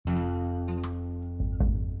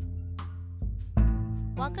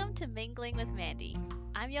Welcome to Mingling with Mandy.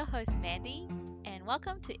 I'm your host, Mandy, and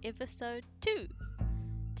welcome to episode 2.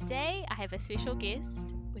 Today, I have a special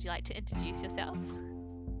guest. Would you like to introduce yourself?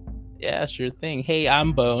 Yeah, sure thing. Hey,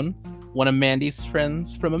 I'm Bone, one of Mandy's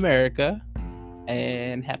friends from America,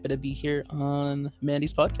 and happy to be here on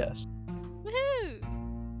Mandy's podcast. Woohoo!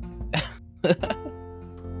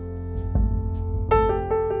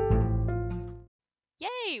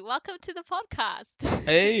 Yay! Welcome to the podcast.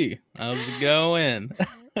 Hey, how's it going?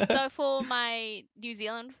 So, for my New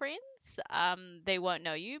Zealand friends, they won't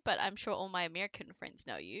know you, but I'm sure all my American friends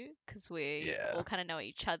know you because we Yeah. all kind of know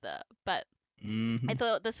each other. But I hmm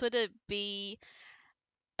thought this would be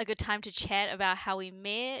a good time to chat about how we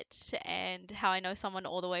met and how I know someone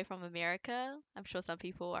all the way from America. I'm sure some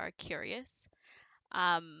people are curious.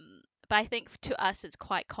 But I think to us, it's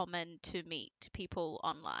quite common to meet people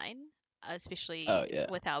online, Oh, especially yeah.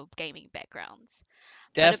 with our gaming backgrounds.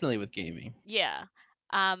 But Definitely with gaming. yeah.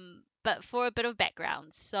 But for a bit of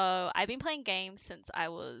background, so I've been playing games since I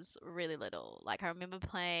was really little. Like I remember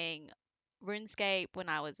playing RuneScape when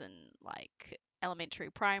I was in like elementary,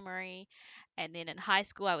 primary, and then in high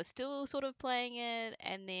school I was still sort of playing it,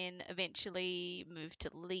 and then eventually moved to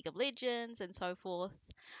League of Legends and so forth.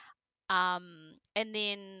 And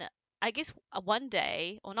then I guess one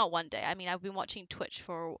day, or not one day, I mean, I've been watching Twitch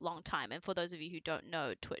for a long time. And for those of you who don't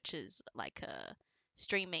know, Twitch is like a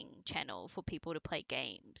streaming channel for people to play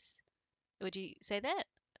games. Would you say that?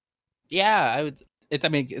 Yeah, I would. It's. I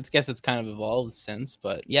mean, it's guess it's kind of evolved since,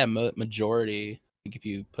 but yeah, majority. I think if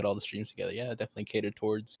you put all the streams together, yeah, definitely catered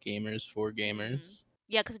towards gamers for Mm. gamers.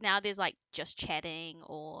 Yeah, because now there's like just chatting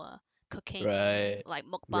or cooking, Right. like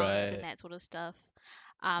mukbangs and Right. that sort of stuff.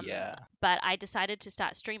 Um, Yeah. but I decided to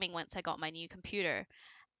start streaming once I got my new computer.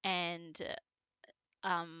 And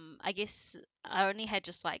I guess I only had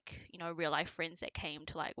just like, real life friends that came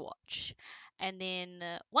to like watch. And then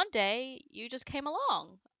one day you just came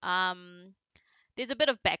along. There's a bit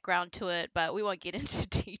of background to it, but we won't get into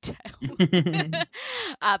details.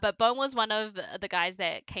 But Bone was one of the guys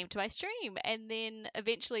that came to my stream. And then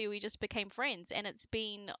eventually we just became friends. And it's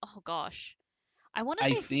been, oh gosh, I want to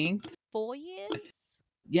I say think 4 years.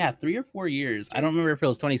 yeah, 3 or 4 years. I don't remember if it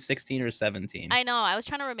was 2016 or 17. I know. I was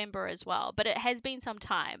trying to remember as well, but it has been some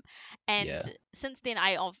time, and Yeah. since then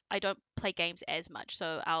I don't play games as much.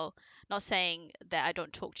 So I'll not saying that I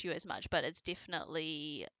don't talk to you as much, but it's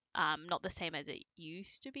definitely not the same as it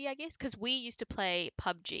used to be, I guess, because we used to play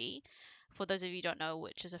PUBG. For those of you who don't know,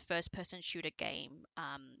 which is a first-person shooter game,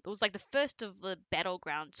 it was like the first of the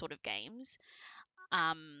battleground sort of games.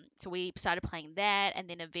 So we started playing that, and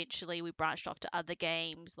then eventually we branched off to other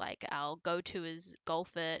games. Like our go-to is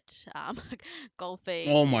Golf It, Oh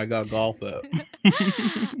golfing. my god, golf it.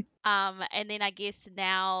 And then I guess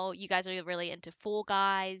now you guys are really into Fall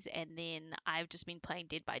Guys, and then I've just been playing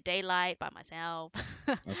Dead by Daylight by myself.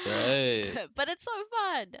 That's right. But it's so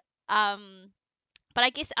fun. Um, but I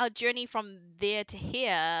guess our journey from there to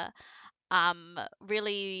here,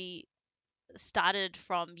 really started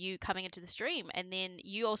from you coming into the stream, and then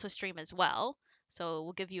you also stream as well. So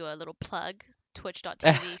we'll give you a little plug,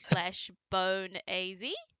 twitch.tv/boneaz.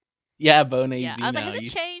 Yeah, Bone Yeah, AZ I was like, now. has it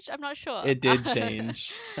changed? I'm not sure. It did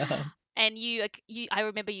change. And I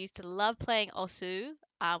remember you used to love playing Osu,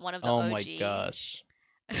 one of the Oh my OGs. gosh.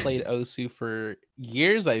 Played Osu for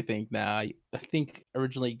years, I think now. I think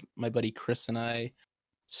originally my buddy Chris and I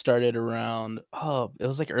started around, it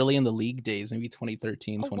was like early in the league days, maybe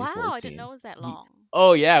 2013, Oh wow, I didn't 2014. know it was that Ye- long.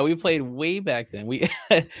 Oh yeah, we played way back then. We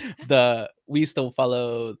still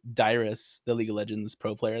follow Dyrus, the League of Legends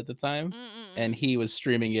pro player at the time, and Mm-mm-mm. he was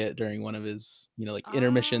streaming it during one of his, like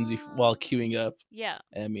intermissions while Ah, queuing up. yeah.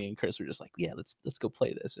 And me and Chris were just like, yeah, let's go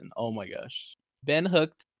play this. And oh my gosh, been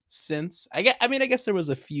hooked since. I guess there was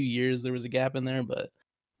a few years there was a gap in there, but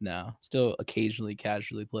no, still occasionally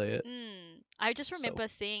casually play it. I just So remember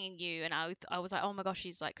seeing you, and I was like, oh my gosh,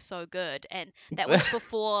 she's like so good. And that was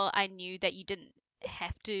before I knew that you didn't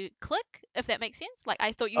have to click, if that makes sense. Like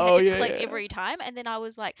I thought you had oh to yeah, click yeah. every time, and then I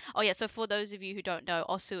was like, oh yeah. So for those of you who don't know,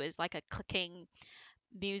 Osu is like a clicking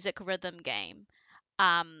music rhythm game.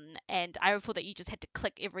 And I thought that you just had to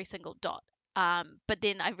click every single dot. But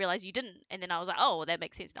then I realized you didn't, and then I was like, oh, well, that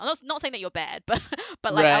makes sense now. Not saying that you're bad, but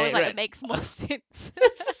like I was Right, like, it right. makes more sense.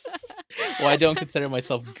 Well, I don't consider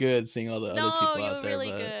myself good seeing all the other No, people out you're there, really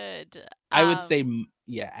but good. I would say,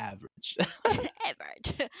 yeah, average.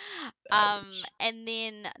 Average. Average. And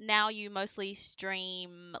then now you mostly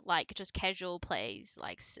stream like just casual plays,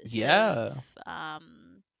 like Civ. Yeah. What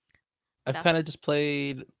I've kind of else? just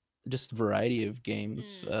played. just variety of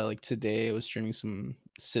games. Mm, Like today, I was streaming some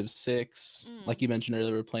Civ 6. Like mm, you mentioned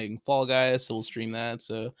earlier, we're playing Fall Guys, so we'll stream that.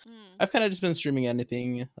 So mm. I've kind of just been streaming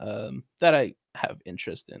anything that I have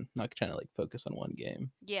interest in, not trying to like focus on one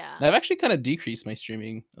game. Yeah. And I've actually kind of decreased my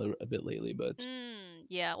streaming a bit lately, but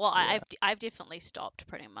Yeah. Well, yeah, I've definitely stopped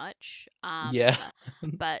pretty much. yeah,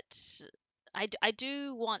 But I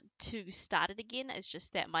do want to start it again. It's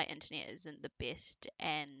just that my internet isn't the best,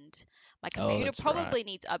 and my oh, computer that's right. probably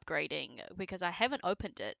needs upgrading because I haven't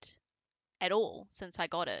opened it at all since I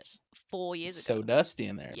got it It's 4 years ago. so dusty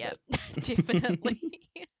in there, Yeah, but definitely.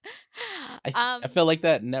 I um, feel like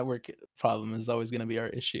that network problem is always going to be our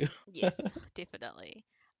issue. Yes, definitely.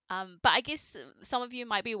 But I guess some of you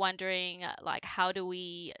might be wondering, like, how do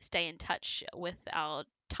we stay in touch with our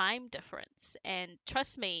time difference? And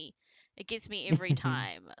trust me, it gets me every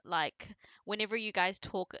time. Like, whenever you guys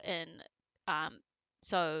talk in, um,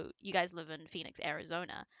 so you guys live in Phoenix,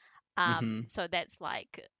 Arizona. Hmm. So that's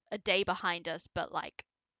like a day behind us, but like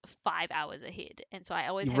 5 hours ahead. And so I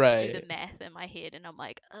always have to do the Right. math in my head, and I'm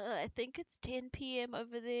like, I think it's 10 p.m.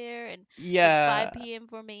 over there, and so it's Yeah. 5 p.m.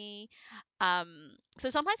 for me. So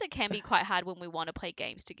sometimes it can be quite hard when we want to play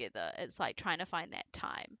games together. It's like trying to find that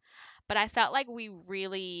time. But I felt like we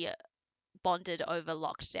really bonded over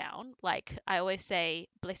lockdown. Like I always say,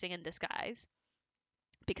 blessing in disguise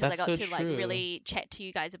because I That's got so to like true. really chat to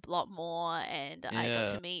you guys a lot more, and I got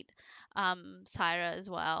to Yeah. meet Syra as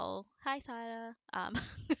well. Hi Syra.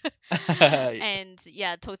 And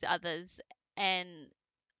yeah, talk to others, and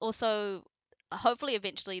also hopefully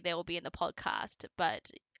eventually they will be in the podcast, but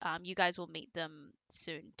you guys will meet them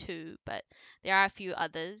soon too. But there are a few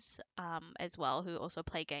others as well who also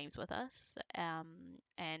play games with us,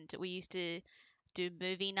 and we used to do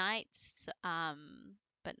movie nights,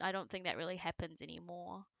 but I don't think that really happens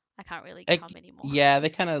anymore. I can't really come anymore. Yeah, they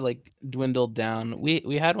kind of like dwindled down.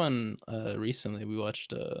 We had one recently. We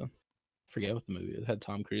watched forget what the movie is. It had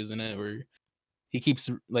Tom Cruise in it where he keeps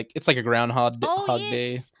like it's like a Oh hog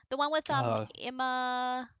day. yes, the one with Uh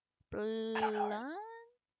Emma I don't know. Blunt.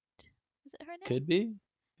 Is it her name? Could be.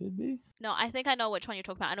 Could be. No, I think I know which one you're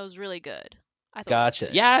talking about, and it was really good. I thought it was Gotcha.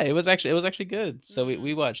 good. Yeah, it was actually good. So we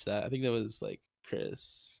Mm. watched that. I think that was like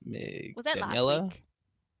Chris, Mig, Was that last Daniela. week?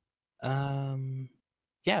 Um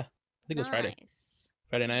yeah, I think it was Friday. Nice.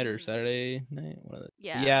 Friday night or Mm. Saturday night. One of the, but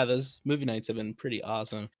Yeah. yeah, those movie nights have been pretty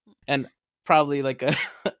awesome, and probably like a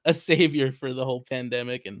a savior for the whole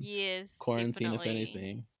pandemic and Yes, quarantine, if definitely.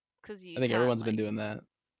 anything. Because I you think can't everyone's been like, doing that.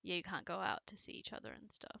 yeah, you can't go out to see each other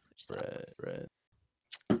and stuff, which Right, sucks.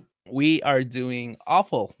 right. We are doing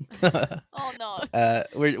awful. Oh no.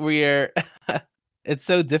 We're it's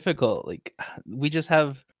so difficult. Like we just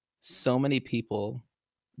have so many people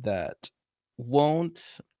that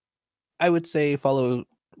won't, I would say, follow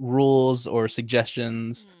rules or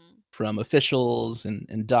suggestions Mm. from officials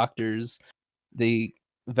and doctors. They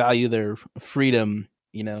value their freedom,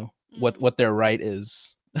 Mm. what their right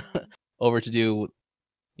is, Mm. over to do,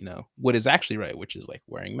 what is actually right, which is like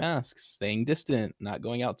wearing masks, staying distant, not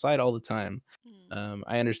going outside all the time. Mm.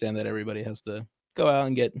 I understand that everybody has to go out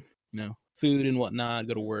and get, food and whatnot,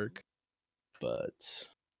 go to Mm. work, but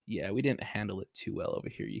yeah, we didn't handle it too well over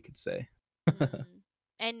here, you could say. Mm.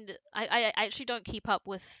 And I actually don't keep up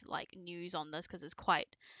with like news on this because it's quite,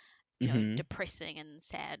 Hmm. depressing and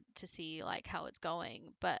sad to see like how it's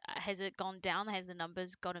going. But has it gone down? Has the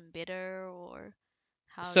numbers gotten better, or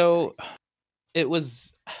how are you So guys? it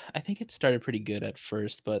was, I think it started pretty good at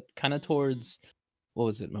first, but kind of Mm. towards, what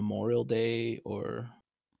was it, Memorial Day, or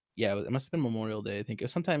yeah, it must have been Memorial Day. I think it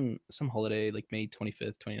was sometime, some holiday like May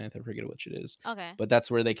 25th, 29th. I forget which it is. Okay. But that's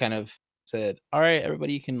where they kind of said, "All right,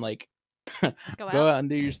 everybody, you can like Go go out. out and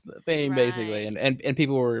do your thing, basically." Right. And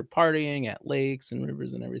people were partying at lakes and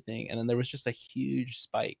rivers and everything. And then there was just a huge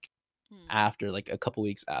spike Mm. after, like a couple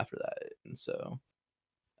weeks after that. And so,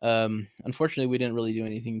 unfortunately, we didn't really do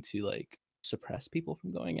anything to like suppress people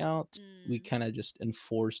from going out. We Mm. kind of just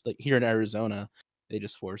enforced, like here in Arizona, they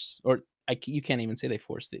just force, or you can't even say they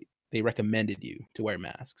forced it. They recommended you to wear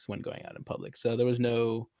masks when going out in Mm. public. So there was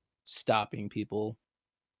no stopping people.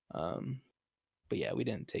 Um, but yeah, we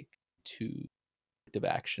didn't take too active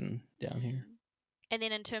action down here. Mm. And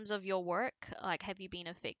then in terms of your work, like, have you been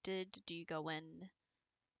affected? Do you go in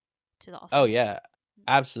to the Oh office? yeah,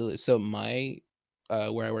 absolutely. So my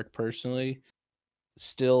where I work personally,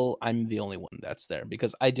 still I'm the only one that's there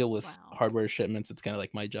because I deal with Wow. hardware shipments. It's kind of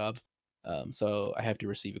like my job. So I have to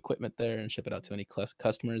receive equipment there and ship it out to any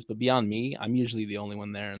customers. But beyond me, I'm usually the only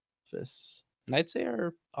one there in the office. And I'd say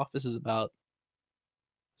our office is about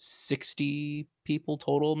 60 people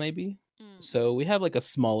total, maybe. Mm. So we have like a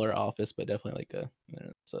smaller office, but definitely like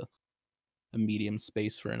it's a a medium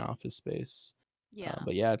space for an office space. Yeah.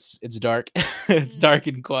 But yeah, it's dark. It's dark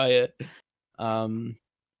Mm. and quiet. Um,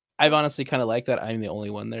 I've Well, honestly kind of like that I'm the only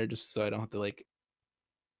one there, just so I don't have to like,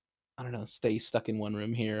 I don't know, stay stuck in one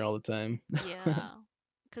room here all the time. yeah.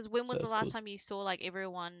 Because when So was the that's last cool. time you saw like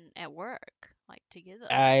everyone at work, like together?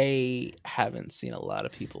 I haven't seen a lot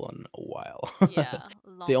of people in a while. Yeah,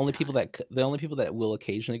 long time. The only people that will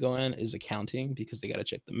occasionally go in is accounting because they got to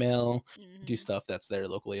check the mail, do Hmm. stuff that's there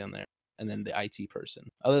locally on there, and then the IT person.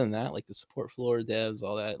 Other than that, like the support floor, devs,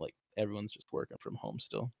 all that, like everyone's just working from home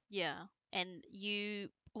still. Yeah. And you,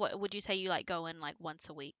 what would you say you like go in like once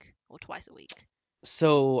a week or twice a week?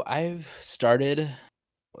 So I've started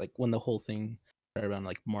like when the whole thing started around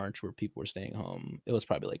like March where people were staying home. It was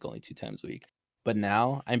probably like only 2 times a week, but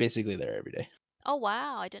now I'm basically there every day. Oh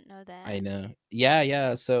wow, I didn't know I that. know. Yeah,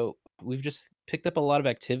 yeah. So we've just picked up a lot of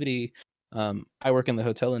activity. I work in the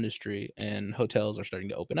hotel industry, and hotels are starting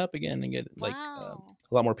to open up again and get like Wow.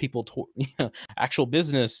 a lot more people to actual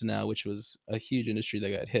business now, which was a huge industry that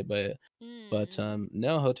got hit by it. But Mm-hmm.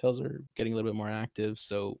 no, hotels are getting a little bit more active,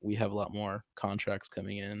 so we have a lot more contracts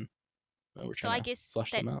coming in. We're So trying I to guess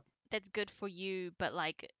flush them out. that's good for you, but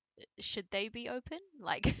like, should they be open?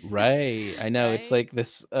 Like, Right. I know. It's right? like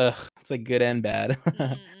this. It's like good and bad.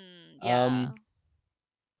 Mm-mm, um, yeah.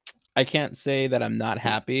 I can't say that I'm not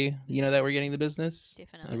happy, that we're Mm, getting the business.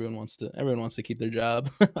 definitely. Everyone wants to keep their job.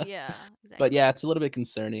 Yeah, But yeah, exactly. it's a little bit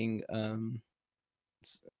concerning.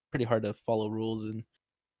 It's pretty hard to follow rules and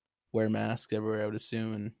wear masks everywhere, I would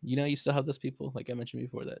assume. And you still have those people, like I mentioned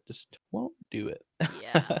before, that just won't do it.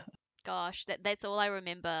 Yeah. Gosh, that's all I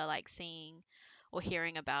remember like seeing or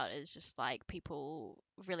hearing about is just like people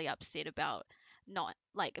really upset about not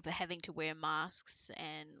like about having to wear masks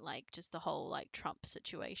and like just the whole like Trump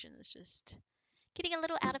situation is just getting a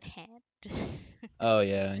little out of hand. Oh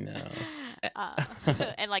yeah, I know. uh,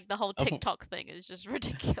 and like the whole Of- TikTok thing is just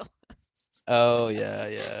ridiculous. oh yeah,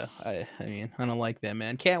 yeah. I mean, I don't like that,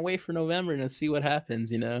 man. Can't wait for November to see what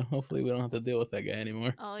happens. Hopefully we don't have to deal with that guy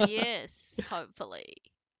anymore. Oh yes, hopefully.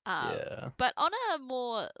 Um, Yeah. but on a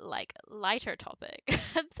more like lighter topic,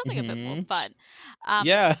 something a bit more Hmm. fun.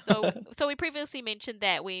 Yeah. So we previously mentioned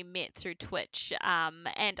that we met through Twitch.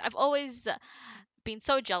 And I've always been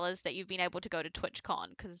so jealous that you've been able to go to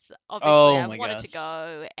TwitchCon because obviously Oh I've my wanted to gosh.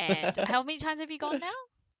 go. And how many times have you gone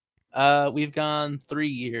now? We've gone 3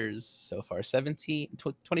 years so far.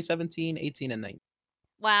 2017, 18, and 19.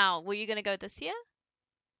 Wow, were you gonna go this year?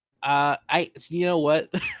 You know what?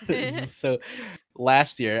 This is so.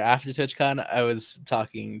 Last year after TwitchCon, I was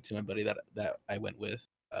talking to my buddy that I went with,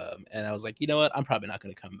 and I was like, you know what? I'm probably not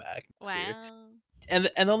going to come back next year. Wow. And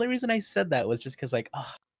the only reason I said that was just because like,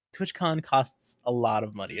 oh, TwitchCon costs a lot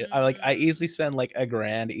of money. I easily Mm, spend like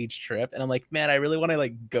 $1,000 each trip, and I'm like, man, I really want to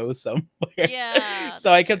like go somewhere. yeah,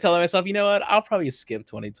 So I that's kept true. telling myself, you know what? I'll probably skip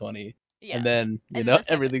 2020, Yeah, and then and then this happened.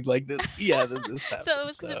 everything like this. Yeah, this So it happened.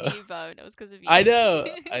 was because of So you, Bone. It was because of you. I know.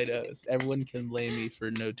 Everyone can blame me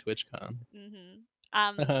for no TwitchCon.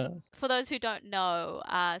 For those who don't know,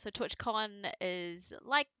 so TwitchCon is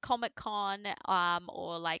like Comic Con,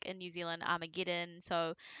 or like in New Zealand, Armageddon.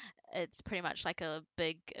 So it's pretty much like a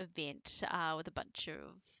big event with a bunch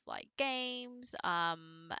of like games,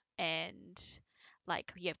 and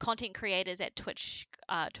like you have content creators at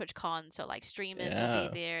TwitchCon, so like streamers will be Yeah,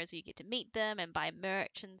 there, so you get to meet them and buy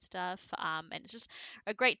merch and stuff. And it's just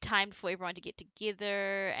a great time for everyone to get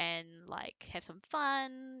together and like have some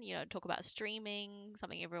fun, talk about streaming,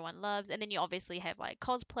 something everyone loves. And then you obviously have like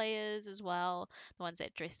cosplayers as well, the ones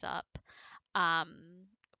that dress up. Um,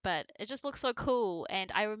 but it just looks so cool.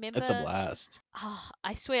 And I it's a remember, blast. oh,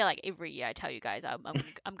 I swear, like every year I tell you guys, I'm gonna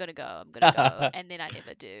go, I'm gonna go, and then I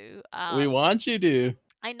never do. We want you to.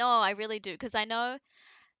 I know, I really do, because I know.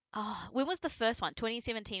 Oh, when was the first one?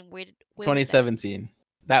 2017. Where was that? 2017.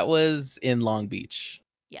 That was in Yep, Long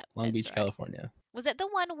that's Beach, right. California. Was that the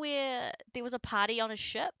one where there was a party on a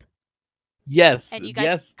ship Yes, and you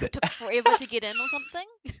guys yes. took forever to get in or something?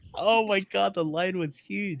 Oh my god, the line was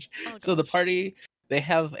huge. Oh So the gosh. party, they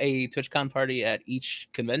have a TwitchCon party at each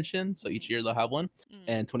convention. So each Mhm. year they'll have one. Mm.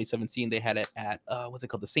 And 2017 they had it at what's it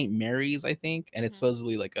called? The St. Mary's, I think. And it's Mhm.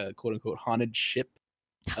 supposedly like a quote unquote haunted ship,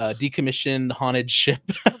 decommissioned haunted ship.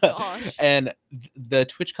 Oh gosh. And the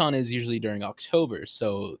TwitchCon is usually during October.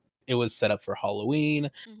 So it was set up for Halloween.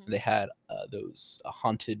 Mhm. They had those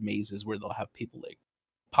haunted mazes where they'll have people like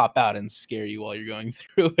pop out and scare you while you're going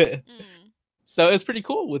through it. Mm. So it's pretty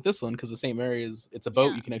cool with this one because the St. Mary it's a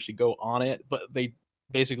boat, Yeah. you can actually go on it, but they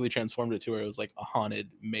basically transformed it to where it was like a haunted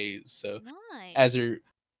maze. So as Nice. you're,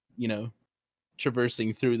 you know,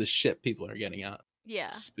 traversing through the ship, people are getting out. Yeah.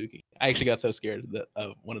 It's spooky. I actually got so scared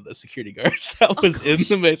of one of the security guards that Oh was in gosh.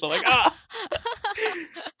 the maze. I'm like, ah.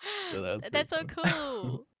 so that was pretty That's so fun.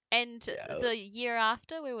 cool. And Yeah. the year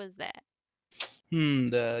after, where was that?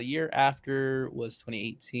 The year after was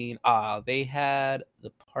 2018. Ah, they had the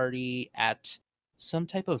party at some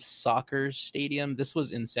type of soccer stadium. This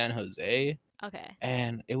was in San Jose, Okay.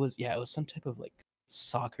 and it was some type of like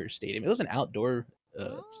soccer stadium. It was an outdoor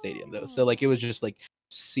stadium though, so like it Oh. was just like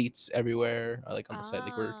seats everywhere, like on the side,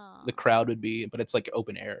 like where the Ah. crowd would be, but it's like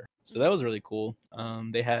open air. So that was Mm. really cool.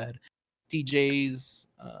 They had DJs.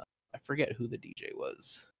 I forget who the DJ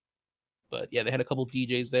was, but yeah, they had a couple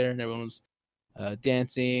DJs there, and everyone was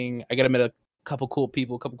dancing. I got to meet a couple cool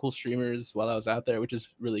people, a couple cool streamers while I was out there, which is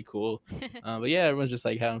really cool. But yeah, everyone's just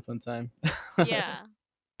like having a fun time. Yeah.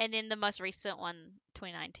 And then the most recent one,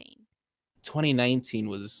 2019. 2019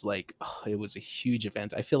 was like, oh, it was a huge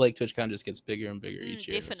event. I feel like TwitchCon just gets bigger and bigger each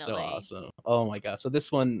year. It's so Definitely. awesome. Oh my god. So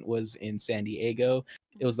this one was in San Diego.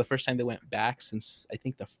 It was Mhm. the first time they went back since I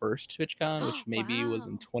think the first TwitchCon, which maybe was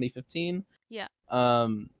in Wow. 2015. Yeah.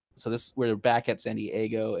 So this we're back at San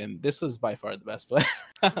Diego, and this was by far the best one.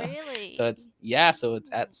 So Really? it's yeah, so it's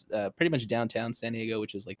Mm. at pretty much downtown San Diego,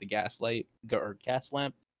 which is like the gas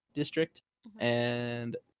lamp district, Mhm.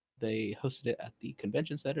 and they hosted it at the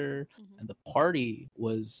convention center, Mhm. and the party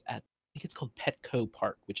was at I think it's called Petco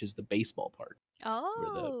Park, which is the baseball park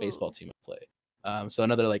where the baseball Oh. team would play. So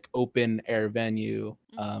another like open air venue.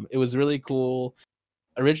 Mhm. It was really cool.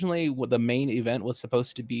 Originally, what the main event was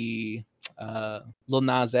supposed to be Lil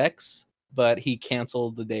Nas X, but he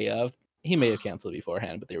canceled the day of. He may have canceled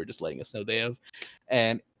beforehand, but they were just letting us know day of.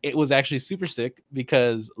 And it was actually super sick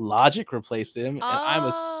because Logic replaced him, and I am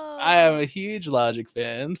Oh. a huge Logic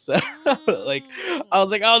fan, so like I was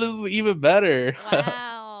Mm. like, oh, this is even better.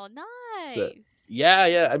 Wow. So Nice. yeah,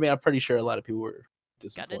 yeah. I mean, I'm pretty sure a lot of people were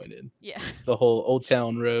Gutted. disappointed Yeah. with the whole Old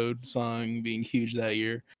Town Road song being huge that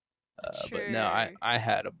year. But no, True. I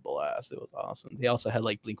had a blast. It was awesome. They also had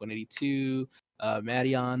like Blink 182,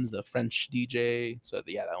 Maddie, the Nice. French DJ. So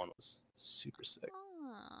yeah, that one was super sick.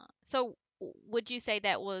 So, would you say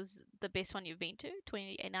that was the best one you've been to,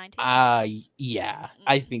 2019? Yeah,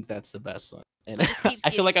 I Mm. think that's the best one. So And it just keeps I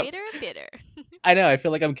feel getting like better and better. I know, I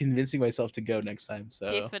feel like I'm convincing myself to go next time. So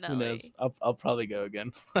who knows? Definitely. I'll probably go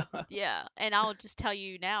again. Yeah. And I'll just tell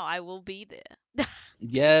you now, I will be there.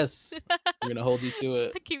 Yes, we're gonna hold you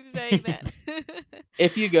to I keep saying it. that.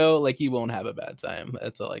 If you go, like you won't have a bad time.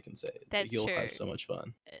 That's all I can say. It's like That's you'll have true. so much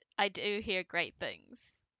fun. I do hear great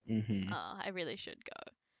things. Hmm. I really should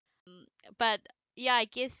go. But yeah, I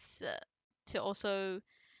guess to also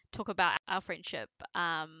talk about our friendship,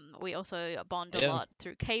 we also bond a Yeah. lot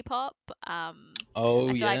through K-pop. Oh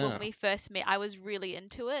I feel like when yeah. we first met, I was really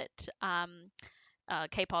into it.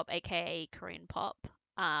 K-pop, aka Korean pop.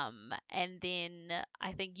 And then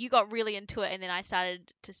I think you got really into it, and then I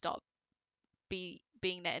started to stop being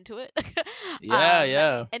that into it. Yeah, um,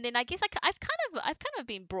 yeah. and then I guess I've kind of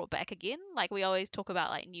been brought back again. Like we always talk about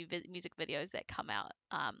like new music videos that come out.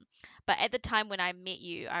 But at the time when I met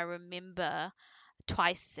you, I remember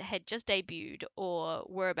Twice had just debuted or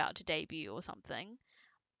were about to debut or something.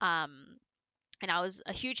 Um, and I was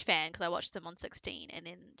a huge fan because I watched them on 16 and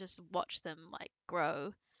then just watched them like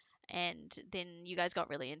grow, and then you guys got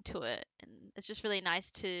really into it, and it's just really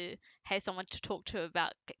nice to have someone to talk to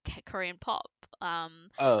about Korean pop.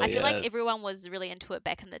 Oh I feel like yeah. everyone was really into it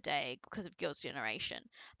back in the day because of Girls' Generation,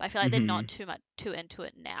 but I feel like they're Hmm. not too into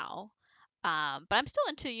it now. But I'm still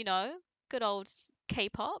into good old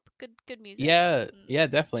K-pop, good music. Yeah, Mm. yeah,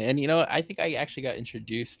 definitely. And you know, I think I actually got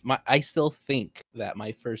introduced. I still think that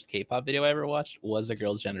my first K-pop video I ever watched was a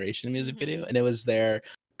Girls' Generation music video, Mhm. and it was their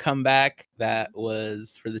comeback that Mhm.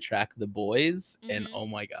 was for the track "The Boys," and Mhm. oh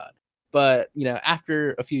my god. But you know,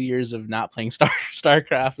 after a few years of not playing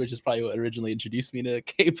StarCraft, which is probably what originally introduced me to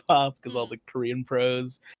K-pop, because all Mm. the Korean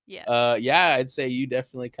pros, Yeah. yeah, I'd say you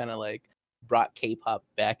definitely kind of like brought K-pop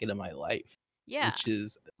back into my life, Yeah. which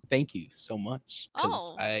is thank you so much because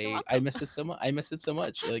Oh, you're I welcome. miss it so much. I miss it so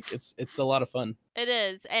much. Like it's a lot of fun. It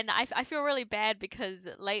is, and I feel really bad because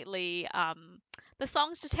lately, the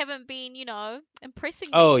songs just haven't been, impressing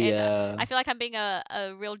Oh me, and yeah. I feel like I'm being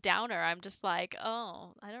a real downer. I'm just like,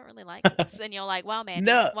 oh, I don't really like this, and you're like, wow, man,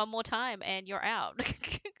 just No. one more time, and you're out.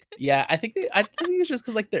 Yeah, I think it's just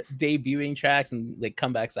because like their debuting tracks and like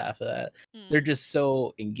comebacks after that, they're Mm, just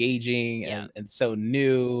so engaging yeah. and so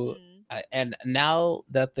new. Mm, And now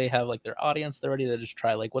that they have like their audience, they're ready to just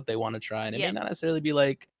try like what they want to try, and it may yep. not necessarily be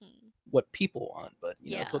like Mm, what people want, but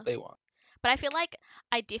you know, it's yeah. what they want. But I feel like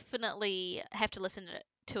I definitely have to listen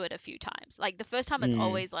to it a few times. Like the first time, it's Mm.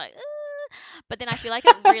 always like, but then I feel like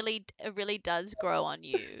it really does grow on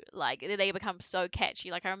you. Like they become so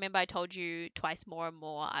catchy. Like I remember I told you twice more and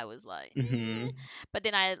more. I was like, Hmm. but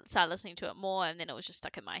then I started listening to it more, and then it was just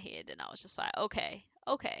stuck in my head, and I was just like, okay,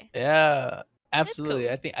 okay, Yeah, it's absolutely.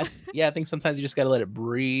 cool. I think sometimes you just gotta let it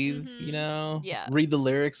breathe, Mhm. Yeah. read the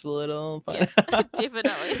lyrics a little, Yeah. find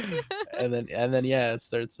Definitely. and then yeah, it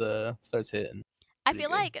starts hitting I pretty feel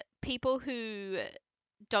good. like people who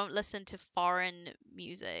don't listen to foreign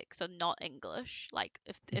music, so not English, like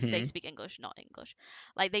if they Hmm. speak English, not English,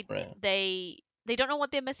 like Right. they they don't know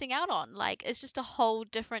what they're missing out on. Like it's just a whole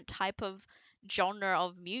different type of genre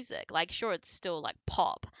of music. Like sure, it's still like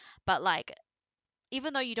pop, but like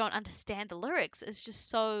even though you don't understand the lyrics, it's just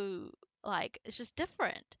so like it's just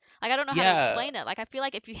different. Like I don't know how to Yeah, explain it. Like I feel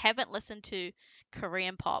like if you haven't listened to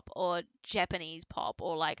Korean pop or Japanese pop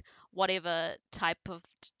or like whatever type of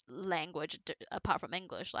language apart from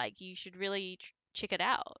English, like you should really check it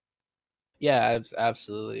out. yeah,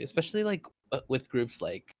 absolutely. Especially like with groups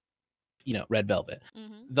like Red Velvet.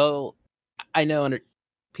 Mhm. Though I know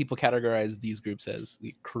people categorize these groups as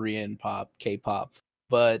the Korean pop, K-pop,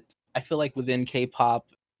 but I feel like within K-pop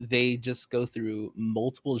they just go through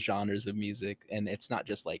multiple genres of music, and it's not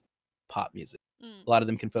just like pop music. Mm. A lot of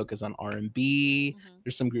them can focus on R&B. Mhm.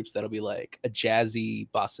 There's some groups that'll be like a jazzy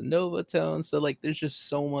bossa nova tone. So like there's just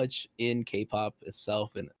so much in K-pop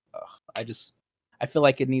itself, and I feel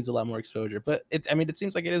like it needs a lot more exposure. But it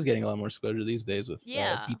seems like it is getting a lot more exposure these days with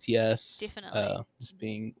Yeah, BTS definitely. just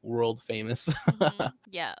being world famous. Mhm.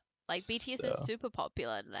 Yeah. Like BTS is So super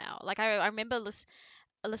popular now. Like I remember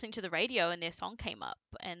listening to the radio and their song came up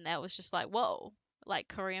and that was just like whoa, like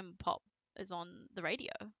Korean pop is on the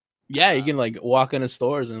radio. yeah, you um can like walk into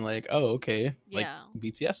stores and like, oh, okay, like yeah.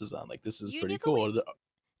 BTS is on. Like this is you pretty never cool. went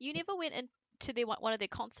you never went into their one of their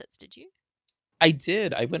concerts, did you? I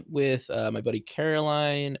did. I went with my buddy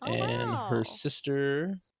Caroline Oh and her wow.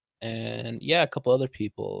 sister, and yeah, a couple other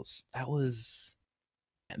people. That was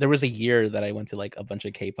there was a year that I went to like a bunch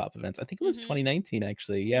of K-pop events. I think it was Mhm. 2019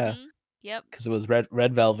 actually. Yeah, Mhm. Yep. because it was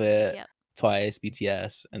Red Velvet, Yep. Twice,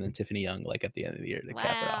 BTS, and then Tiffany Young like at the end of the year to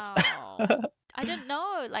cap it off. Wow. I didn't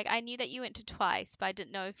know. Like I knew that you went to Twice, but I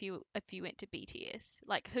didn't know if you went to BTS.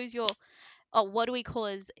 Like who's your what do we call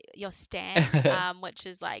as your stan? Which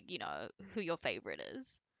is like, who your favorite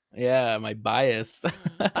is. Yeah, my bias.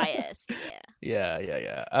 Bias, yeah. Yeah, yeah,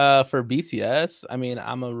 yeah. For BTS, I mean,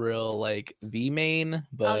 I'm a real like V main,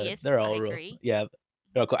 Oh but yes, they're I all real. agree. Yeah,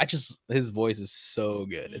 they're all cool. His voice is so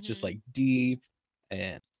good. It's just Mhm. like deep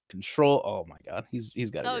and control. Oh my god,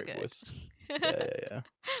 he's got a So great good. voice. Yeah, yeah, yeah.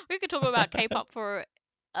 We could talk about K-pop for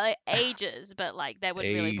ages, but like that would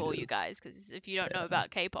really bore you Ages. guys because if you don't know Yeah.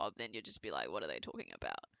 about K-pop, then you'd just be like, what are they talking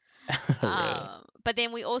about? Right. But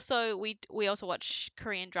then we also watch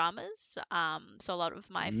Korean dramas. So a lot of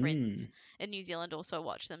my friends Mm. in New Zealand also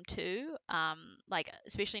watch them too. Like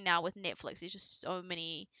especially now with Netflix, there's just so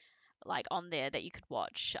many like on there that you could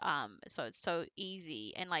watch. So it's so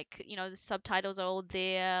easy and like the subtitles are all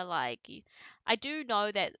there. Like I do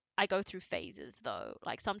know that I go through phases though.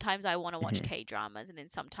 Like sometimes I want to watch Hmm. K dramas and then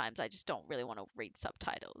sometimes I just don't really want to read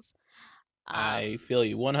subtitles. Um, I feel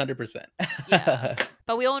you 100%. yeah.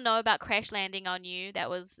 But we all know about Crash Landing on You. That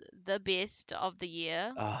was the best of the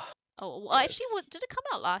year. Ah, Oh, well, actually, yes. did it come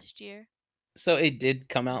out last year? So it did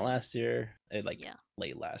come out Mm, last year, like yeah.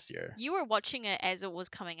 late last year. You were watching it as it was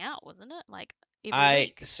coming out, wasn't it? Like every I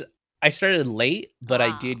week. s- I started late, but I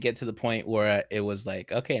Ah, did get to the point where it was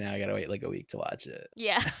like, okay, now I gotta wait like a week to watch it.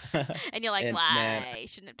 yeah. And you're like, And man, why?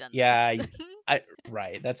 Shouldn't have done yeah, this. I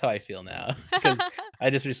right. That's how I feel now because I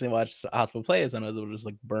just recently watched Hospital Plays and I was able to just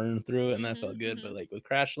like burn through it, and that felt Mhm, good. But mhm. like with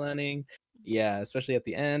Crash Landing, yeah, especially at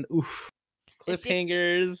the end, oof, It's def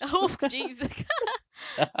cliffhangers. Oh, jeez.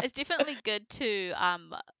 It's definitely good to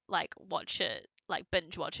like watch it, like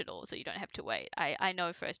binge watch it all so you don't have to wait. I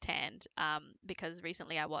know firsthand because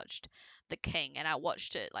recently I watched The King and I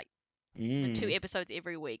watched it like the two Mm, episodes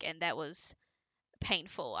every week and that was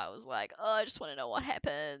painful. I was like, "Oh, I just want to know what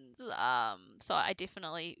happens." So I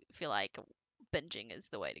definitely feel like binging is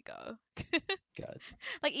the way to go. God,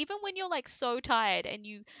 Like even when you're like so tired and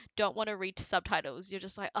you don't want to read subtitles, you're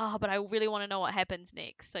just like, "Oh, but I really want to know what happens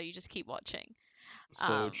next." So you just keep watching. so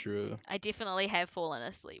Um, true. I definitely have fallen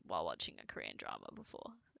asleep while watching a Korean drama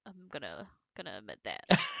before. I'm gonna admit that.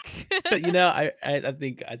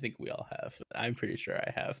 I think we all have. I'm pretty sure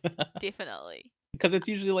I have. Definitely. Because it's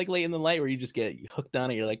usually like late in the night where you just get hooked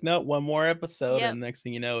on it. You're like, no, one more episode, Yep. and next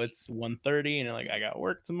thing you know, it's 1:30, and you're like, I got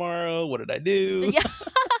work tomorrow. What did I do? Yeah.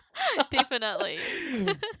 Definitely.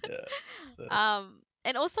 Yeah. So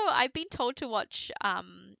And also I've been told to watch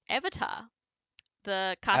Avatar.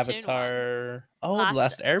 the cartoon one, Avatar. Oh, The Last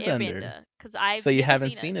Last Airbender. Airbender, because I've So you never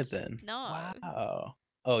haven't seen seen it it. then? No. Wow.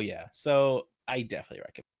 Oh yeah. So I definitely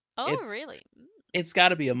recommend. Oh, It's really? it's got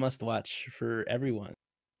to be a must watch for everyone.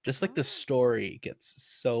 Just like the Oh. story gets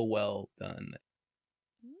so well done.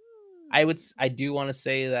 Mm. I do want to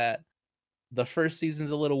say that the first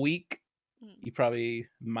season's a little weak. Mm. You probably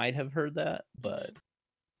might have heard that, but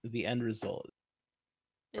Hmm. the end result is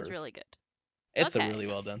It's perfect. really good. It's a Okay. really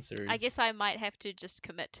well done I series. guess I might have to just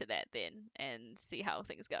commit to that then and see how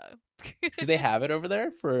things go. Do they have it over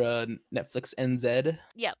there for Netflix NZ?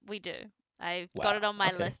 Yeah, we do. I've got it Wow. on my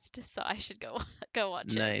Okay. list, so I should go go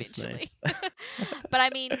watch it Nice, eventually. nice. But I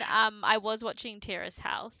mean, I was watching Terrace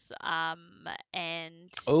House,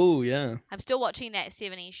 and Oh yeah. I'm still watching that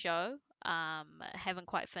 70s show. Haven't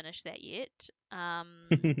quite finished that yet.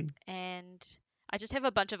 And I just have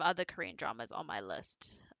a bunch of other Korean dramas on my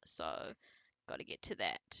list, so got to get to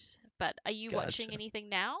that. But are you watching Gotcha. anything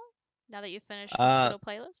now? Now that you've finished Uh Hospital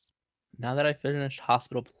Playlist? Now that I finished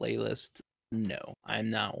Hospital Playlist, no, I'm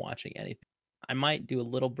not watching anything. I might do a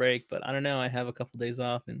little break, but I don't know. I have a couple days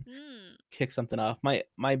off and Hmm. kick something off.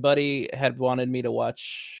 My buddy had wanted me to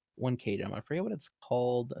watch one K drama. I forget what it's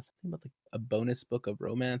called. Something about like a bonus book of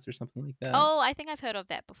romance or something like that. Oh, I think I've heard of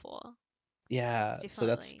that before. It's Yeah, so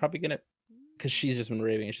that's definitely. probably gonna because she's just been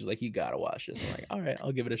raving and she's like, "You gotta watch this." I'm like, "All right,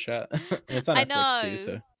 I'll give it a shot." And it's on I Netflix too, know.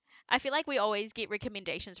 so I feel like we always get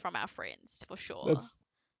recommendations from our friends for sure. that's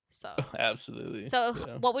So, absolutely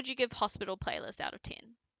yeah. what would you give Hospital Playlist out of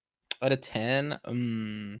 10? Out of 10,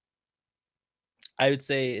 I would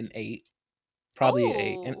say an 8. Probably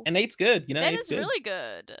 8. Oh, And eight's good, that eight's is good. really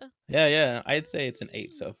good. Yeah, yeah. I'd say it's an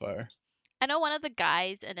 8 so Mm. far. I know one of the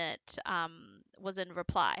guys in it was in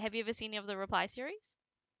Reply. Have you ever seen any of the Reply series?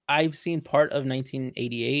 I've seen part of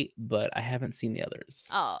 1988, but I haven't seen the others.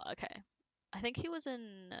 Oh, okay. I think he was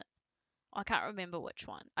in. I can't remember which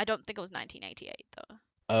one. I don't think it was 1988 though.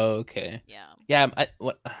 Oh, okay. Yeah. Yeah,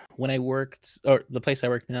 when I worked or the place I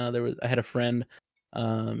work now, I had a friend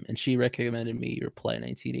and she recommended me Reply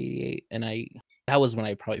 1988 and I that was when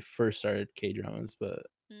I probably first started K-dramas, but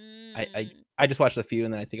I I Mm. I just watched a few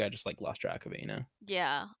and then I think I just like lost track of it.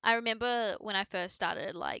 Yeah, I remember when I first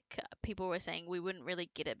started, like people were saying we wouldn't really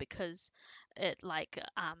get it because it like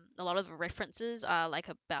a lot of the references are like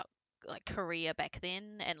about like Korea back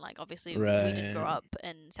then, and like obviously we didn't grow Right. up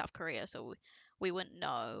in South Korea, so we wouldn't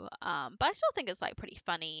know. But I still think it's like pretty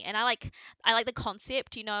funny, and I like the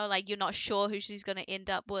concept, like you're not sure who she's gonna end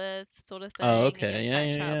up with, sort of Oh, thing, and you have okay. to Yeah, kind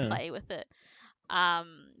of yeah, try to yeah. play with it.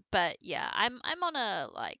 But yeah, I'm on a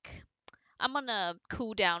like. I'm on a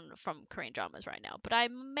cool down from Korean dramas right now, but I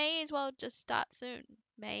may as well just start soon.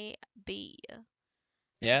 Maybe.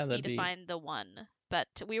 Yeah, Just that'd need to be find the one. But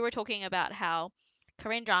we were talking about how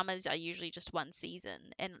Korean dramas are usually just one season,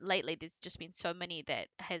 and lately there's just been so many that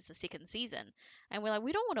has a second season, and we're like,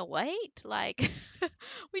 we don't want to wait. Like,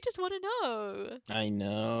 we just want to know. I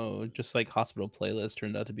know. Just like Hospital Playlist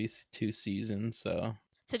turned out to be 2 seasons, so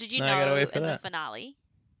So did you now I gotta know wait for in the that. finale?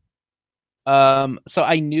 So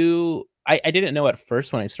I knew I didn't know at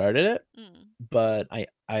first when I started it, Mm, but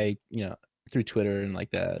through Twitter and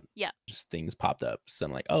like that, yeah. just things popped up. So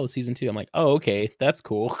I'm like, oh, season 2. I'm like, oh, okay, that's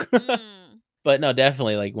cool. Mm. But no,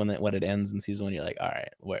 definitely like when it ends in season 1, you're like, all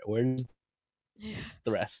right, where's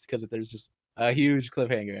the rest? Because there's just a huge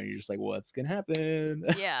cliffhanger, and you're just like, what's gonna happen?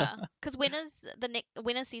 Yeah. Because when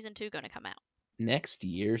is season 2 going to come out? Next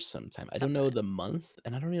year sometime. I don't know Sometime. the month,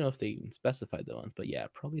 and I don't even know if they even specified the month, but yeah,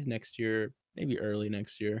 probably next year, maybe early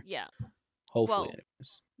next year. Yeah. Hopefully, Well,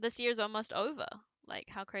 anyways. this year's almost over. Like,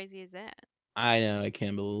 how crazy is that? I know, I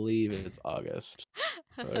can't believe it's August.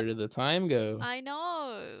 Where did the time go? I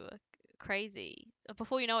know. Crazy.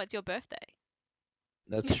 Before you know it, it's your birthday.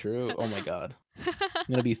 That's true. Oh my god. I'm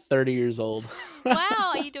gonna be 30 years old.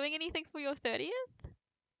 Wow, are you doing anything for your 30th?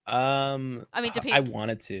 I mean, I depends.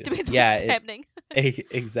 wanted to. Depends Yeah, what's it happening.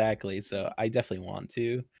 exactly. So Mm, I definitely want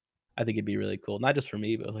to. I think it'd be really cool. Not just for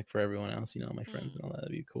me, but like for everyone else, my friends and mm. all that.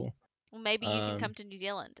 That'd be cool. Well, maybe you can come Um, to New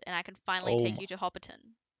Zealand and I can finally oh take my, you to Hobbiton.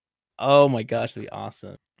 oh my gosh, that'd be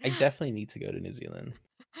awesome. I definitely need to go to New Zealand.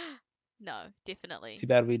 No, definitely. Too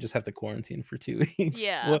bad we just have to quarantine for 2 weeks.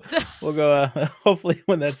 Yeah. We'll go. Hopefully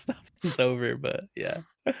when that stuff is over. But yeah.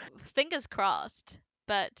 Fingers crossed.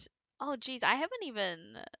 But, oh, geez, I haven't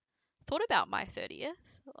even thought about my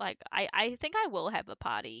 30th. Like, I think I will have a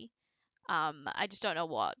party. I just don't know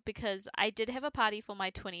what because I did have a party for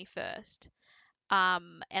my 21st.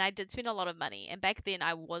 And I did spend a lot of money. And back then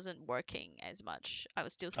I wasn't working as much. I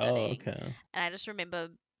was still Oh, studying. okay. And I just remember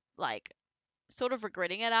like sort of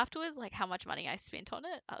regretting it afterwards, like how much money I spent on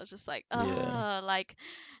it. I was just like, Yeah. oh, like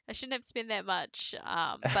I shouldn't have spent that much.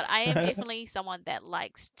 But I am definitely someone that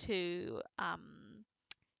likes to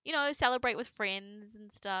celebrate with friends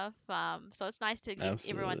and stuff. So it's nice to get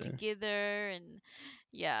everyone Absolutely. together and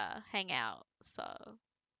yeah, hang out. So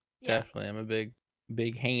yeah. Definitely. I'm a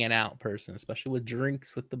big hanging out person, especially with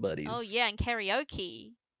drinks with the Oh buddies. yeah, and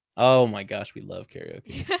karaoke. Oh my gosh, we love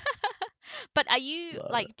karaoke. But are you Love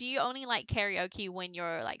it. like, do you only like karaoke when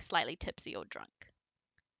you're like slightly tipsy or drunk?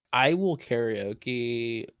 I will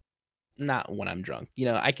karaoke not when I'm drunk.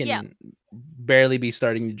 I Yeah, can barely be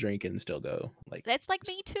starting to drink and still go like that's like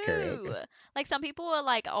me karaoke. too. Like some people are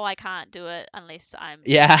like, "Oh, I can't do it unless I'm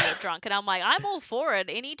Yeah. tipsy or drunk." And I'm like, "I'm all for it.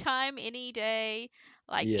 Anytime, any day,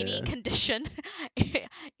 like any Yeah. condition,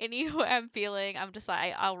 anywhere I'm feeling, I'm just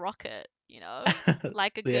like, I'll rock it,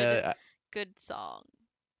 Like a good Yeah, good song."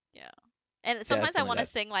 Yeah. And sometimes I definitely want to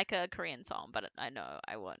that. sing like a Korean song, but I know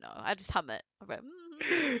I won't know. I just hum it. I'm like,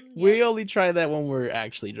 yep. We only try that when we're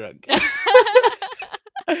actually drunk.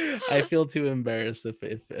 I feel too embarrassed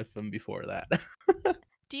if I'm before that.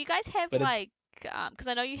 Do you guys have But it's like, because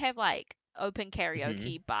I know you have like open mhm.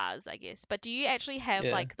 karaoke bars, I guess, but do you actually have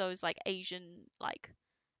Yeah. like those like Asian like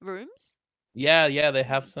rooms? Yeah, yeah, they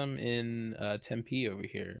have Mm. some in Tempe over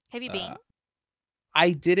here. Have you been?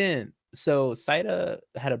 I didn't. So Saida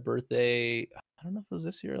had a birthday. I don't know if it was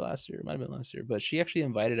this year or last year. It might have been last year, but she actually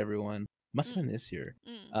invited everyone. Must have Mm, been this year.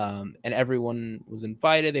 mm, And everyone was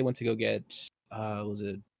invited. They went to go get was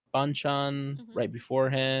it banchan mhm, right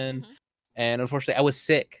beforehand. mhm. And unfortunately, I was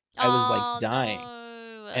sick. I was like Oh dying.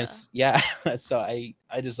 And no. yeah, so I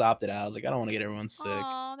just opted out. I was like, I don't want to get everyone sick.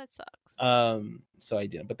 Oh, that sucks. So I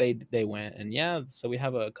didn't, but they went, and yeah, so we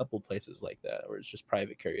have a couple places like that where it's just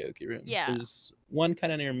private karaoke rooms. Yeah. There's one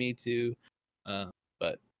kind of near me too, uh,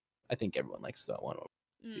 but I think everyone likes that one over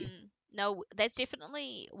you. No, that's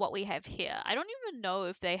definitely what we have here. I don't even know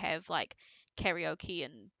if they have like karaoke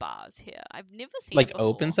in bars here. I've never seen it Like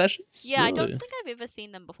open before. sessions, Yeah, I don't really. think I've ever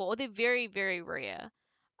seen them before. Or they're very, very rare.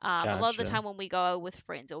 A lot of the Gotcha. time when we go with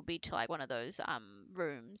friends, it'll be to like one of those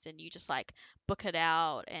rooms, and you just like book it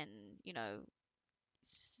out, and you know,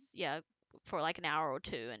 yeah, for like an hour or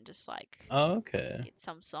two, and just like Okay, get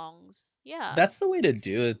some songs. Yeah. that's the way to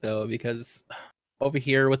do it though, because over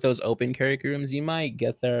here with those open karaoke rooms, you might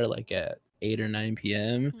get there like at 8 or 9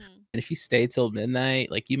 p.m. Hmm. And if you stay till midnight,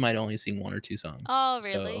 like you might only sing one or two songs. Oh,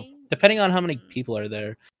 So really? depending on how many people are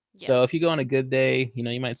there. Yeah. So if you go on a good day, you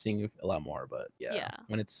might sing a lot more. But yeah, Yeah.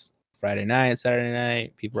 when it's Friday night, Saturday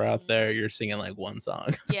night, people are out Mm. there, you're singing like one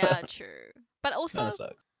song. Yeah, true. But also, Kind of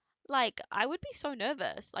sucks. like, I would be so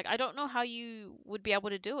nervous. Like, I don't know how you would be able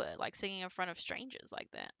to do it, like singing in front of strangers like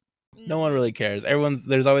that. No one really Mm. cares.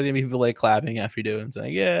 There's always gonna be people like clapping after you do it and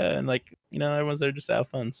saying, yeah, and like, everyone's there just to have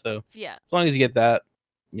fun. So Yeah. as long as you get that,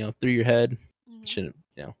 through your head, you Hmm. shouldn't,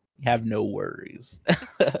 you have no worries.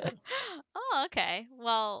 Oh, okay.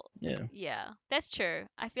 Well, Yeah. yeah, that's true.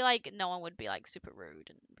 I feel like no one would be like super rude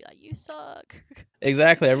and be like, "You suck."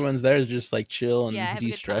 Exactly. Everyone's there to just like chill Yeah, and have a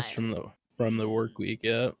good de-stress time. from the Mm. work week.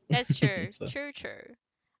 Yeah. That's true. So, True, true.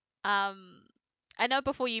 Um, I know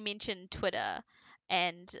before you mentioned Twitter,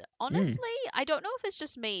 and mm. honestly, I don't know if it's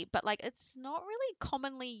just me, but like it's not really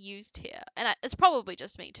commonly used here, and it's probably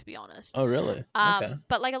just me to be honest. Oh, really? Okay.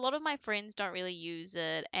 But like a lot of my friends don't really use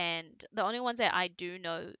it, and the only ones that I do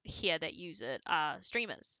know here that use it are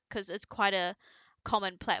streamers, because it's quite a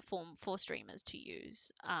common platform for streamers to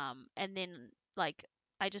use. And then like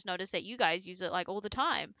I just noticed that you guys use it like all the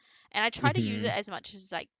time, and I try to use it Hmm. as much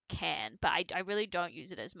as I can, but I really don't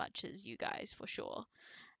use it as much as you guys for sure.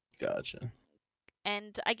 Gotcha.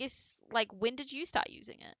 And I guess like when did you start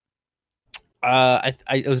using it? I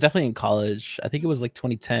it was definitely in college. I think it was like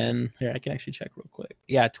 2010. Here, I can actually check real quick.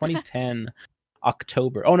 Yeah, 2010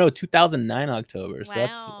 October. Oh no, 2009 October. So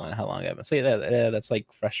that's Wow. how long I've been. So yeah, that's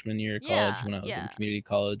like freshman year of college Yeah, when I was in yeah. community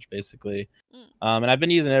college, basically. Mm, And I've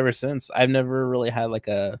been using it ever since. I've never really had like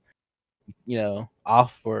a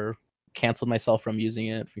off or canceled myself from using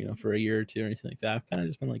it, for a year or two or anything like that. I've kind of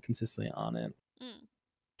just been like consistently on it. mm,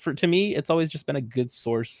 For To me, it's always just been a good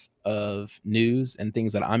source of news and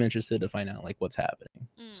things that I'm interested to find out like what's happening.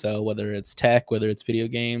 mm, So whether it's tech, whether it's video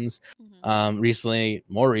games, mm,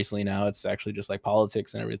 more recently now, it's actually just like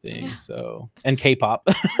politics and everything. So and K-pop,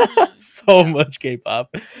 mm, so yeah. much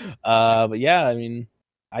K-pop. But yeah, I mean,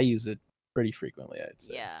 I use it pretty frequently, I'd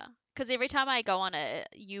say. Yeah. Because every time I go on it,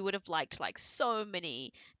 you would have liked like so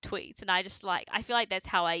many tweets, and I just like I feel like that's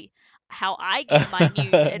how I get my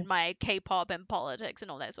news and my K-pop and politics and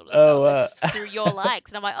all that sort of Oh, stuff. It's just through your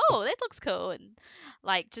likes, and I'm like, oh, that looks cool, and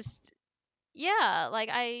like just yeah, like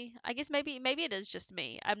I guess maybe it is just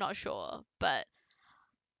me. I'm not sure, but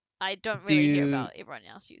I don't Do really hear you about everyone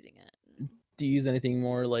else using it. do you use anything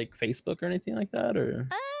more like Facebook or anything like that, or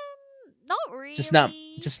Not just not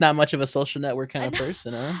really. just not much of a social network kind of And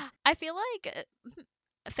person, huh? I feel like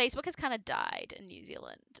Facebook has kind of died in New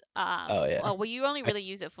Zealand. Oh yeah, Well, you only I, really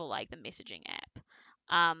use it for like the messaging app.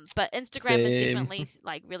 But Instagram is same. definitely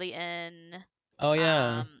like really in. Oh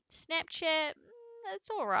yeah, Snapchat, it's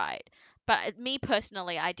all right. But me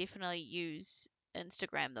personally, I definitely use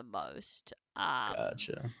Instagram the most.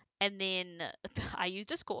 gotcha. And then I use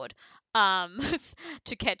Discord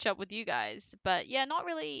to catch up with you guys. But yeah, not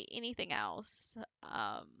really anything else.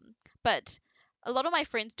 But a lot of my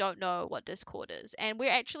friends don't know what Discord is, and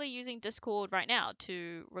we're actually using Discord right now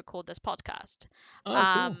to record this podcast. Oh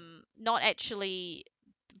cool. Not actually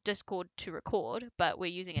Discord to record, but we're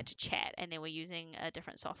using it to chat, and then we're using a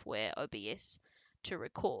different software, OBS, to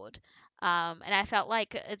record. And I felt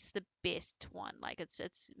like it's the best one. Like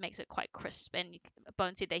it's makes it quite crisp. And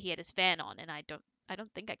Bone said that he had his fan on, and I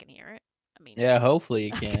don't think I can hear it. I mean, Yeah, hopefully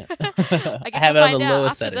you can't. I I guess we'll have it on the find out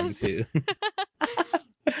lowest after setting this. too.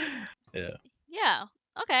 Yeah. Yeah.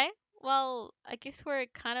 Okay. Well, I guess we're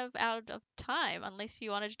kind of out of time, unless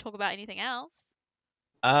you wanted to talk about anything else.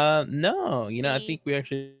 No, I Any think we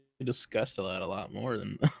actually discussed a lot more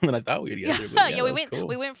than than I thought we'd Yeah, get through. But yeah, yeah, that we was went we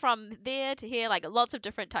cool. went from there to here, like lots of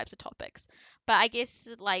different types of topics. But I guess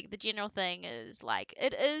like the general thing is like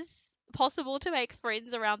it is possible to make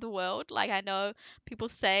friends around the world. Like I know people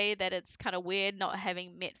say that it's kind of weird not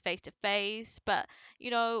having met face to face, but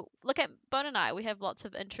look at Bon and I. We have lots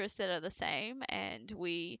of interests that are the same, and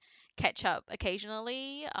we catch up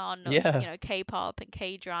occasionally on Yeah, K-pop and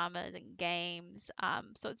K-dramas and games.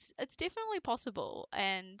 So it's definitely possible,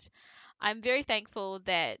 and I'm very thankful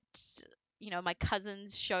that my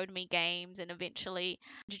cousins showed me games and eventually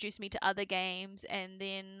introduced me to other games and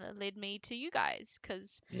then led me to you guys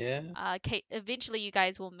because yeah. eventually you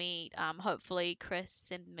guys will meet. Hopefully Chris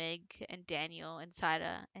and Meg and Daniel and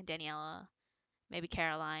Saida and Daniela, maybe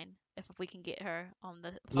Caroline, if we can get her on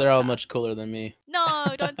the They're all much podcast. cooler than me. No,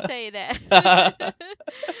 don't say that.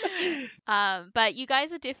 But you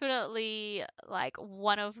guys are definitely like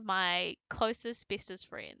one of my closest, bestest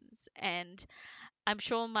friends, and I'm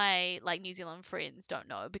sure my like New Zealand friends don't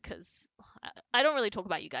know because I don't really talk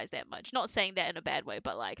about you guys that much. Not saying that in a bad way,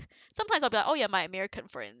 but like sometimes I'll be like, oh yeah, my American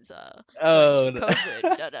friends are going through Oh,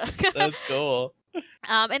 COVID. Da, da. that's cool.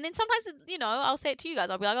 And then sometimes I'll say it to you guys.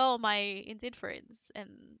 I'll be like, oh my NZ friends and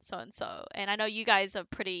so. And I know you guys are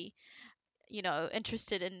pretty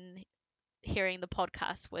interested in hearing the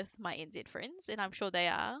podcast with my NZ friends, and I'm sure they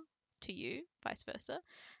are to you, vice versa.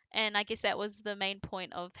 And I guess that was the main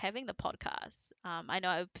point of having the podcast. I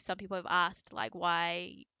know some people have asked like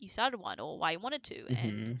why you started one or why you wanted to,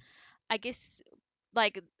 and Hmm. I guess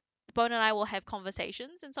like Bone and I will have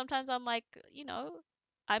conversations, and sometimes I'm like,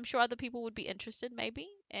 I'm sure other people would be interested maybe,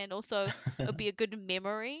 and also it would be a good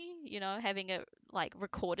memory, having it like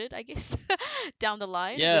recorded, I guess, down the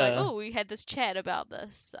line, and be like, Yeah, oh, we had this chat about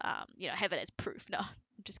this, have it as proof. No,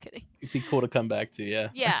 I'm just kidding. it'd be cool to come back to. Yeah.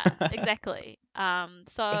 Yeah, exactly.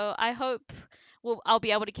 So I hope I'll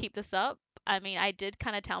be able to keep this up. I mean, I did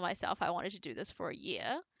kind of tell myself I wanted to do this for a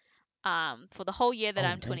year, for the whole year that Oh,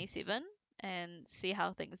 I'm nice. 27 and see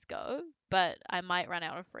how things go. But I might run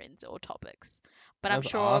out of friends or topics. But I'm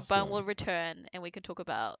That's sure Bone will awesome. return and we can talk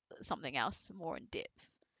about something else more in depth.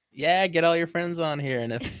 Yeah, get all your friends on here,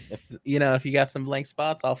 and if you got some blank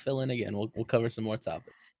spots, I'll fill in again. We'll cover some more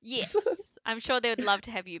topics. Yes, I'm sure they would love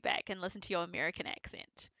to have you back and listen to your American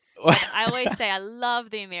accent. Like I always say, I love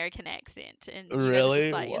the American accent, and you guys are just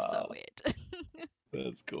Really? like, you're so Wow, weird.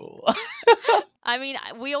 that's cool. I mean,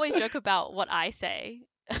 we always joke about what I say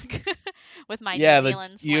with my New Yeah, the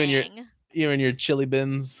Zealand you and your slang. chili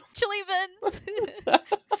bins. Chili bins. That's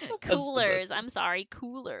the Coolers. best. I'm sorry,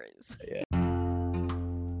 coolers. Yeah.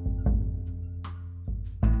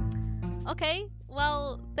 Okay,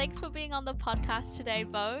 well, thanks for being on the podcast today,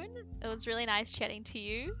 Bone. It was really nice chatting to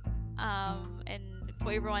you. And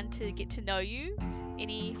for everyone to get to know you.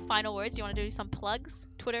 Any final words? You want to do some plugs?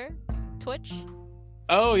 Twitter, Twitch?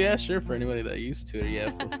 Oh yeah, sure. For anybody that used Twitter, yeah,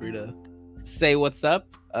 feel free to say what's up.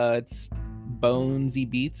 It's Bonesy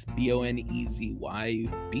Beats, Bonezi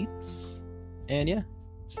Beats, and yeah,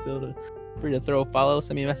 just free to throw a follow,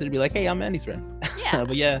 send me a message, be like, hey, I'm Mandy's friend. Yeah.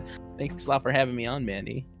 But yeah, thanks a lot for having me on,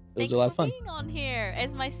 Mandy. It was a Thanks lot for of fun. being on here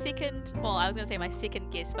as my second, well, I was going to say my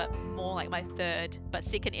second guest, but more like my third, but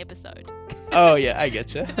second episode. Oh yeah, I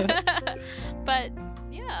get you. But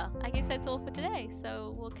yeah, I guess that's all for today.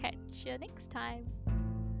 So we'll catch you next time.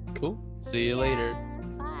 Cool. See See you later. ya.